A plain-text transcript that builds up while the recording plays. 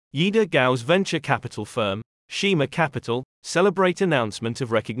Yida Gao's venture capital firm, Shima Capital, celebrate announcement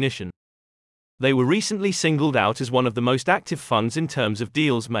of recognition. They were recently singled out as one of the most active funds in terms of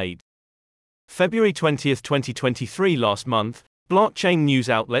deals made. February 20, 2023 last month, blockchain news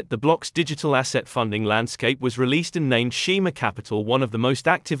outlet The Block's digital asset funding landscape was released and named Shima Capital one of the most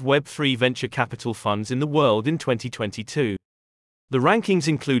active Web3 venture capital funds in the world in 2022. The rankings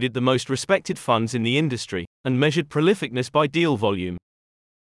included the most respected funds in the industry, and measured prolificness by deal volume.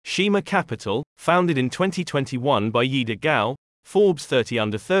 Shima Capital, founded in 2021 by Yida Gao, Forbes 30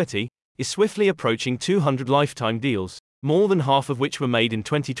 Under 30, is swiftly approaching 200 lifetime deals, more than half of which were made in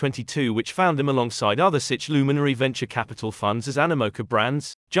 2022, which found them alongside other such luminary venture capital funds as Animoca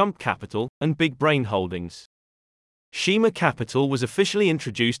Brands, Jump Capital, and Big Brain Holdings. Shima Capital was officially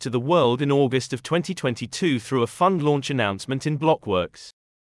introduced to the world in August of 2022 through a fund launch announcement in Blockworks.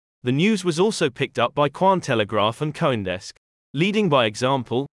 The news was also picked up by Cointelegraph and Coindesk. Leading by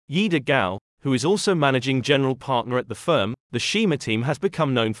example, Yida Gao, who is also managing general partner at the firm, the Shima team has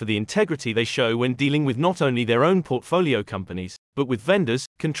become known for the integrity they show when dealing with not only their own portfolio companies, but with vendors,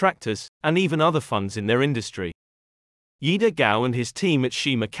 contractors, and even other funds in their industry. Yida Gao and his team at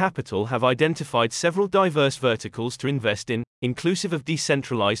Shima Capital have identified several diverse verticals to invest in, inclusive of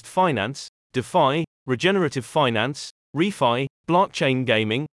decentralized finance, DeFi, regenerative finance, ReFi, blockchain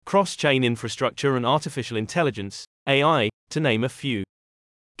gaming, cross-chain infrastructure and artificial intelligence, AI, to name a few.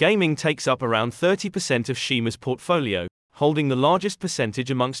 Gaming takes up around 30% of Shima's portfolio, holding the largest percentage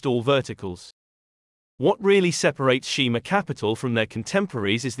amongst all verticals. What really separates Shima Capital from their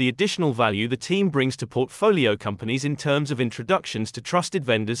contemporaries is the additional value the team brings to portfolio companies in terms of introductions to trusted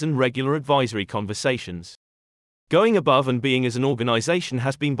vendors and regular advisory conversations. Going above and beyond as an organization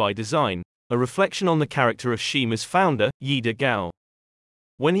has been by design, a reflection on the character of Shima's founder, Yida Gao.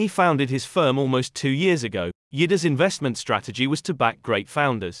 When he founded his firm almost 2 years ago, Yida's investment strategy was to back great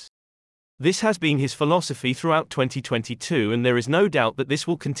founders. This has been his philosophy throughout 2022, and there is no doubt that this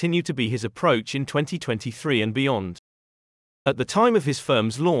will continue to be his approach in 2023 and beyond. At the time of his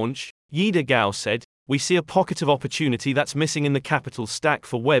firm's launch, Yida Gao said, "We see a pocket of opportunity that's missing in the capital stack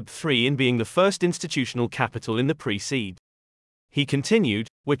for Web3 in being the first institutional capital in the pre-seed." He continued,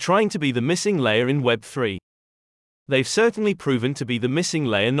 "We're trying to be the missing layer in Web3. They've certainly proven to be the missing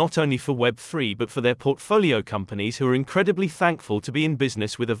layer not only for Web3 but for their portfolio companies, who are incredibly thankful to be in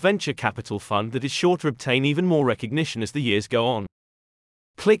business with a venture capital fund that is sure to obtain even more recognition as the years go on."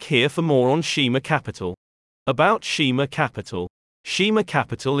 Click here for more on Shima Capital. About Shima Capital. Shima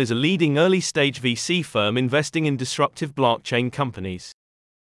Capital is a leading early-stage VC firm investing in disruptive blockchain companies.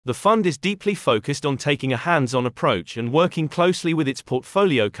 The fund is deeply focused on taking a hands-on approach and working closely with its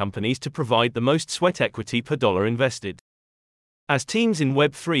portfolio companies to provide the most sweat equity per dollar invested. As teams in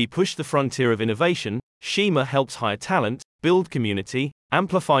Web3 push the frontier of innovation, Shima helps hire talent, build community,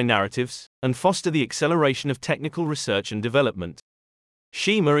 amplify narratives, and foster the acceleration of technical research and development.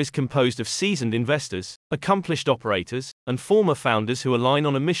 Shima is composed of seasoned investors, accomplished operators, and former founders who align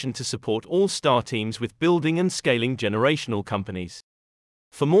on a mission to support all-star teams with building and scaling generational companies.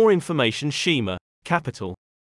 For more information, Shima Capital.